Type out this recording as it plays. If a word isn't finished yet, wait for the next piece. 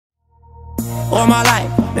all my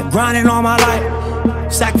life, been grinding all my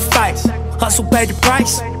life. Sacrifice, hustle paid the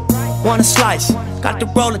price. Want a slice, got to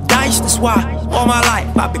roll the dice. That's why all my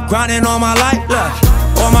life I've been grinding all my life. Look,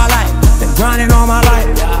 all my life, been grinding all my life.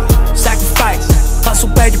 Sacrifice, hustle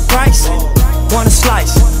paid the price. Want a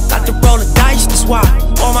slice, got to roll the dice. That's why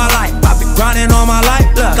all my life I've been grinding all my life.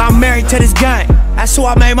 Look, I'm married to this gang, that's who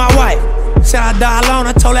I made my wife. Said I die alone,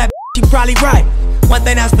 I told that she probably right. One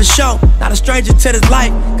thing that's for sure, not a stranger to this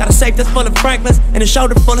life. Got a safe that's full of Franklins and a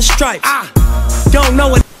shoulder full of stripes. I don't know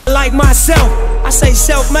what like myself. I say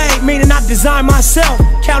self-made, meaning I design myself.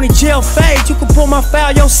 County jail fade, you can pull my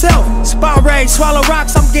foul yourself. Spot rage, swallow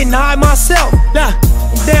rocks, I'm getting high myself. Nah,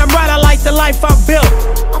 damn right I like the life I built.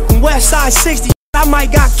 I'm from West Side 60, I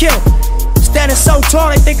might got killed. Standing so tall,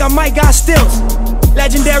 they think I might got stills.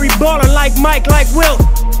 Legendary baller like Mike, like Wilt.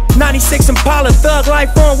 96 Impala, thug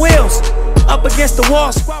life on wheels. Up against the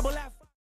wall, squabble.